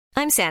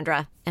I'm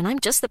Sandra, and I'm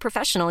just the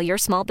professional your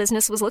small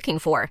business was looking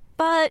for.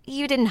 But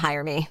you didn't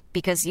hire me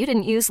because you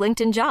didn't use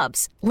LinkedIn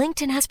Jobs.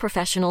 LinkedIn has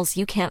professionals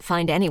you can't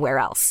find anywhere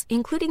else,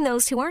 including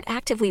those who aren't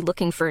actively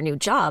looking for a new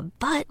job,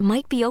 but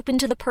might be open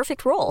to the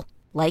perfect role,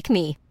 like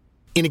me.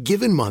 In a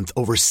given month,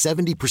 over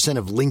 70%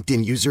 of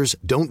LinkedIn users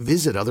don't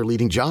visit other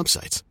leading job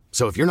sites.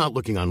 So if you're not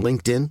looking on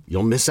LinkedIn,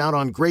 you'll miss out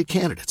on great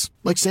candidates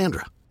like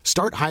Sandra.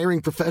 Start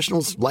hiring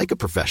professionals like a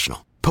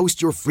professional.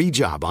 Post your free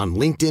job on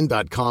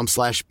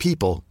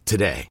linkedin.com/people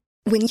today.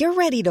 When you're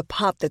ready to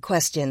pop the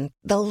question,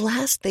 the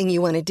last thing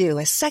you want to do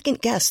is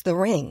second-guess the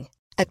ring.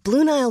 At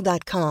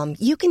BlueNile.com,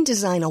 you can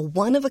design a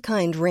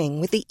one-of-a-kind ring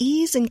with the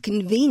ease and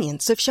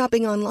convenience of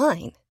shopping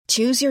online.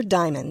 Choose your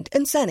diamond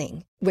and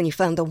setting. When you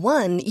find the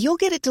one, you'll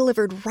get it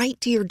delivered right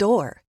to your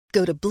door.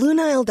 Go to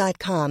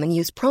BlueNile.com and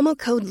use promo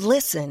code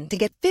LISTEN to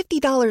get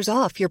 $50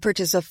 off your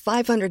purchase of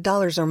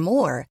 $500 or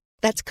more.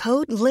 That's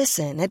code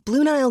LISTEN at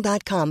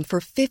BlueNile.com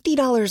for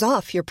 $50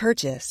 off your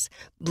purchase.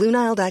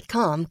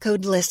 BlueNile.com,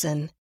 code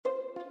LISTEN.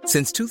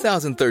 Since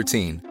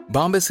 2013,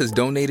 Bombas has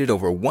donated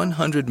over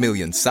 100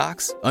 million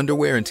socks,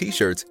 underwear, and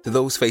T-shirts to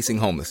those facing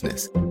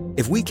homelessness.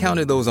 If we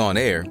counted those on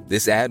air,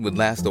 this ad would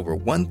last over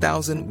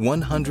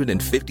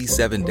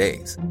 1,157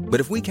 days.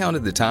 But if we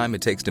counted the time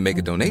it takes to make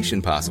a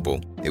donation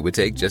possible, it would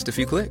take just a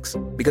few clicks.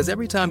 Because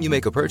every time you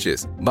make a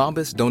purchase,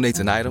 Bombas donates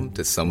an item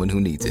to someone who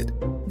needs it.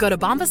 Go to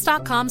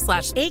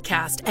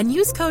bombas.com/ACAST and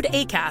use code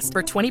ACAST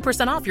for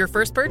 20% off your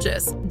first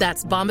purchase.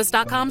 That's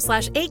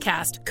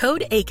bombas.com/ACAST,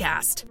 code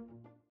ACAST.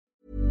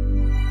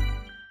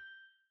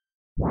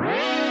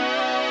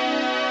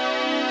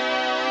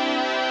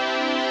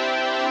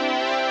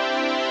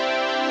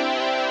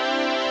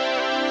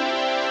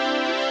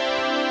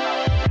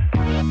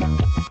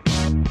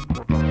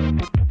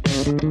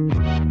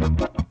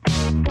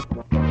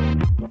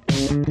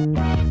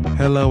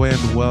 Hello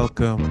and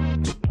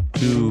welcome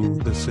to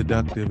the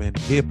Seductive and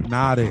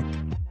Hypnotic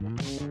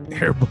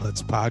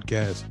Airbuds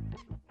podcast.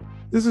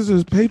 This is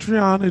his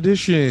Patreon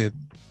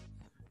edition.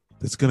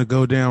 It's going to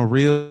go down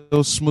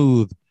real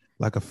smooth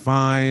like a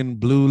fine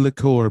blue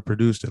liqueur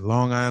produced in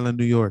Long Island,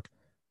 New York.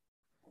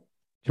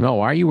 Jamel,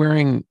 why are you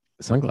wearing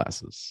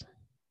sunglasses?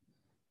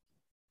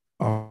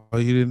 Oh,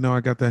 you didn't know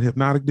I got that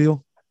Hypnotiq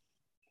deal?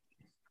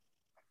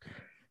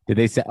 Did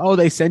they say? Oh,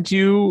 they sent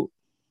you.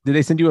 Did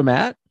they send you a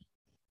mat?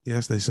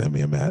 Yes, they sent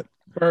me a mat.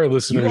 For our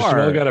listeners,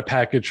 Jamel got a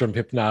package from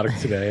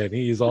Hypnotiq today, and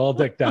he's all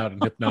decked out in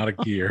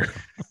Hypnotiq gear.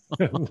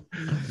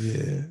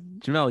 Yeah,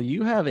 Jamel,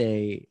 you have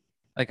a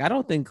I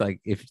don't think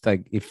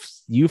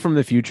if you from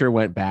the future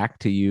went back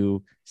to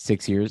you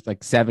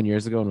 7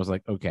 years ago and was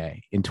like,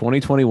 okay, in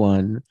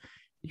 2021,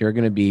 you're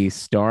going to be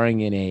starring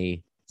in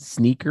a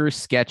sneaker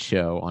sketch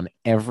show on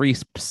every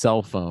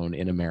cell phone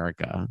in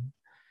America.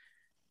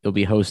 You'll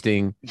be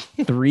hosting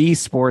 3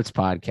 sports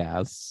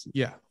podcasts.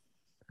 Yeah.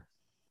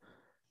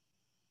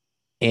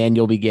 And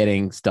you'll be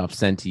getting stuff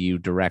sent to you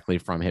directly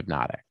from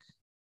Hypnotiq.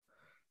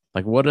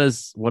 What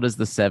does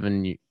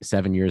the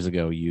 7 years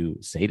ago you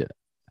say to that?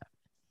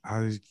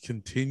 I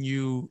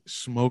continue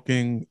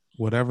smoking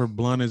whatever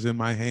blunt is in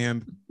my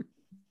hand.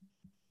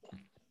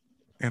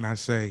 And I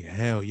say,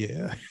 hell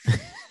yeah.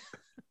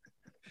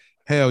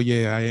 Hell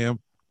yeah, I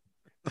am.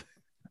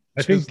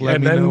 I think,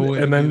 and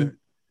then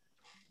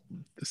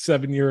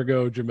 7 years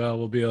ago, Jamel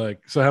will be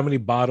like, so how many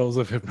bottles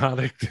of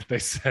Hypnotiq did they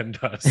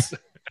send us?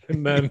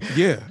 And then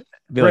yeah,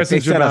 Chris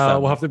and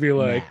Jamel will have to be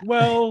like,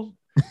 well,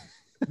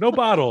 no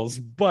bottles,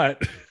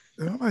 but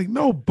I'm like,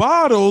 no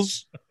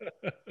bottles.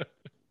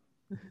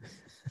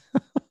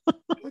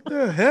 What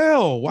the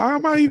hell? Why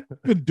am I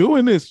even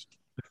doing this?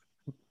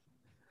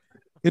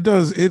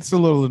 It's a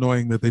little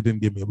annoying that they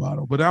didn't give me a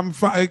bottle, but I'm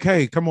fine.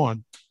 Okay, come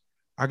on.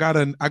 I got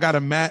a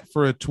mat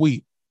for a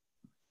tweet.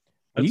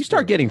 When you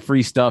start getting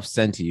free stuff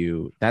sent to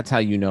you, that's how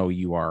you know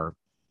you're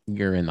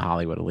in the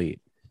Hollywood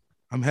elite.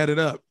 I'm headed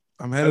up.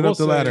 I'm headed up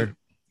the ladder.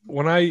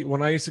 When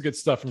I used to get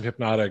stuff from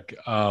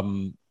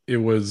Hypnotiq, it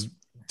was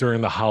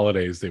during the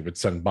holidays they would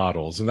send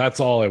bottles, and that's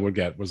all I would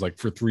get was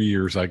for 3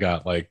 years I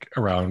got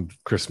around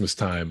Christmas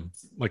time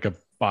a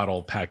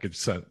bottle package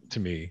sent to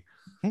me.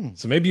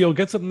 So maybe you'll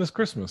get something this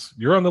Christmas.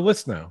 You're on the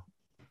list now.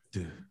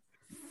 Dude,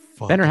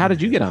 Benner, how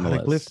did you get on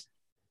the list?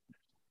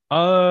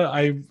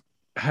 I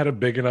had a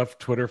big enough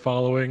Twitter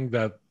following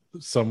that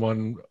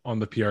someone on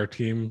the PR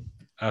team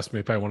asked me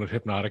if I wanted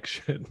Hypnotiq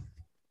shit.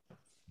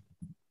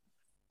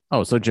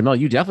 Oh, so Jamel,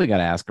 you definitely got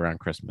to ask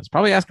around Christmas.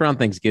 Probably ask around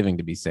Thanksgiving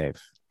to be safe.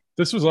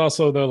 This was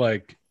also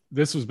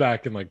this was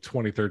back in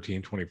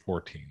 2013,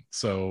 2014.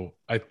 So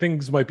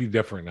things might be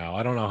different now.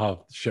 I don't know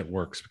how shit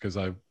works because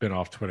I've been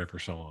off Twitter for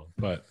so long.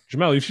 But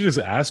Jamel, you should just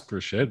ask for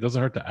shit. It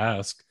doesn't hurt to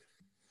ask.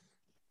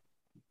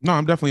 No,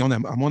 I'm definitely on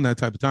that. I'm on that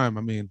type of time.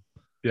 I mean,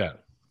 yeah.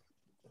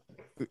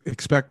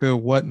 Expect a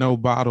what no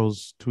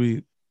bottles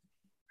tweet.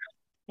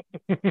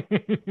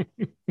 That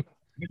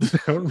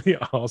would be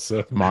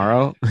awesome.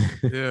 Tomorrow,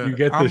 yeah, you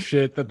get the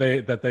shit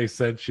that they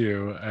sent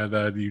you, and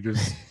then you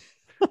just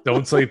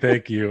don't say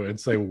thank you and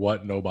say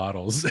what no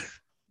bottles.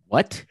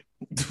 What?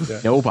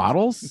 No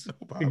bottles?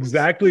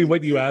 Exactly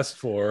what you asked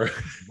for.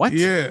 What?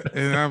 Yeah.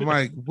 And I'm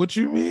like, what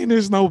you mean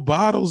there's no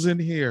bottles in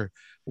here?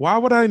 Why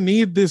would I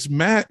need this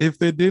mat if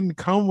they didn't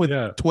come with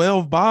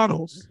 12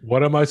 bottles?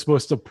 What am I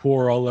supposed to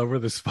pour all over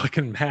this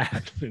fucking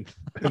mat and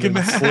then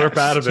slurp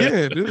out of it?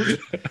 Yeah, dude.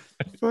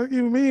 Fuck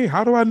you mean?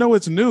 How do I know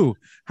it's new?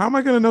 How am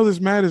I going to know this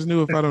mat is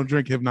new if I don't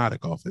drink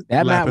Hypnotiq off it?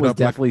 That Lap mat it was up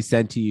definitely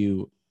sent to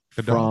you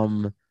a dog.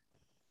 from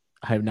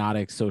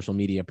Hypnotiq social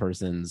media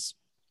person's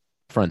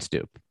front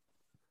stoop.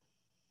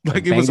 Like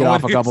it banged was it on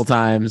off a his- couple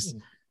times,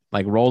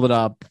 like rolled it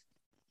up,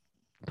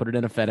 put it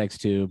in a FedEx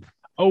tube.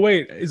 Oh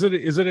wait, is it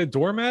a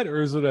doormat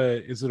or is it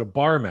a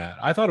bar mat?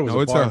 I thought it was No,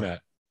 a it's bar a-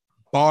 mat.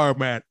 bar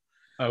mat.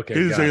 Okay, It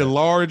is got a it.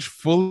 large,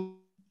 fully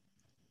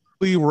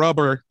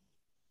rubber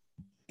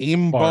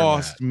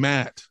embossed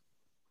mat.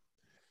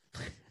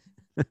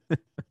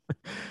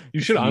 You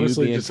should It's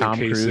honestly being just Tom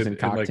encase Cruise it and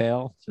in, like,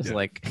 cocktail, just yeah.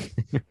 like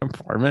your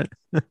apartment.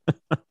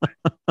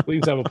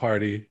 Please have a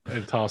party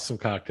and toss some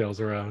cocktails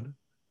around.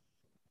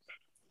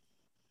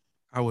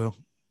 I will.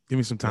 Give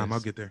me some time. Nice.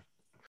 I'll get there.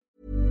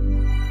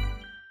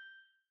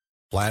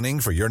 Planning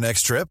for your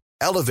next trip?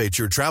 Elevate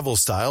your travel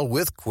style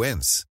with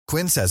Quince.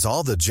 Quince has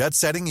all the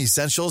jet-setting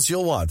essentials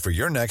you'll want for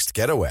your next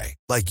getaway,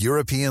 like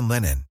European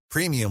linen,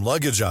 premium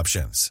luggage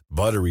options,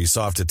 buttery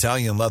soft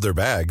Italian leather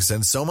bags,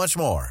 and so much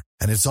more.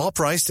 And it's all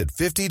priced at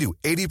 50 to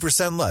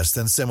 80% less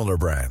than similar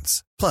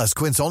brands. Plus,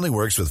 Quince only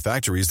works with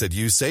factories that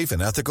use safe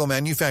and ethical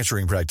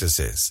manufacturing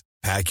practices.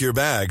 Pack your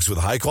bags with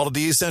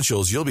high-quality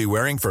essentials you'll be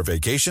wearing for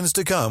vacations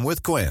to come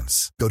with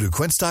Quince. Go to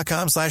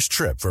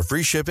quince.com/trip for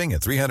free shipping and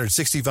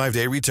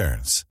 365-day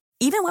returns.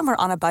 Even when we're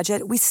on a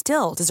budget, we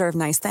still deserve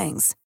nice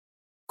things.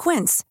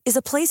 Quince is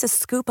a place to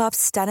scoop up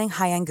stunning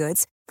high-end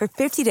goods for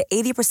 50 to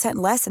 80%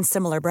 less than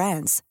similar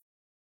brands.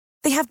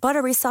 They have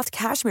buttery soft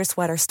cashmere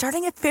sweaters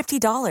starting at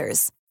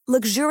 $50,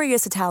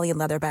 luxurious Italian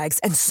leather bags,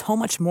 and so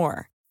much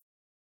more.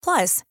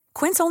 Plus,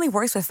 Quince only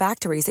works with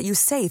factories that use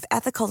safe,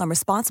 ethical, and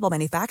responsible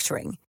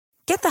manufacturing.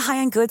 Get the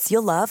high-end goods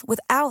you'll love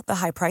without the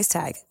high price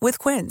tag with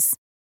Quince.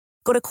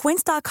 Go to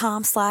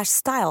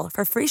quince.com/style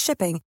for free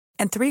shipping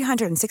and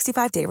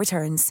 365-day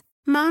returns.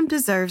 Mom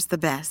deserves the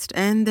best,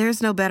 and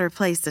there's no better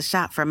place to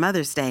shop for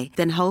Mother's Day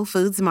than Whole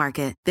Foods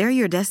Market. They're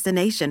your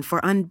destination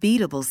for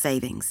unbeatable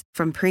savings,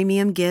 from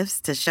premium gifts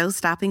to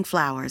show-stopping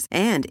flowers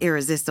and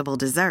irresistible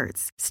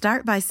desserts.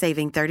 Start by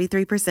saving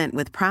 33%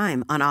 with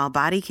Prime on all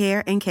body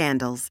care and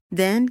candles.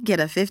 Then get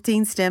a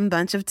 15-stem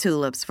bunch of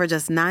tulips for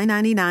just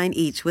 $9.99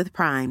 each with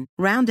Prime.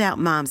 Round out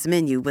Mom's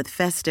menu with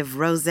festive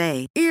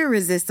rosé,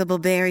 irresistible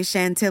berry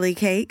chantilly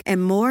cake,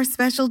 and more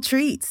special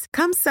treats.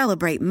 Come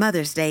celebrate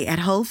Mother's Day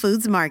at Whole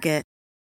Foods Market.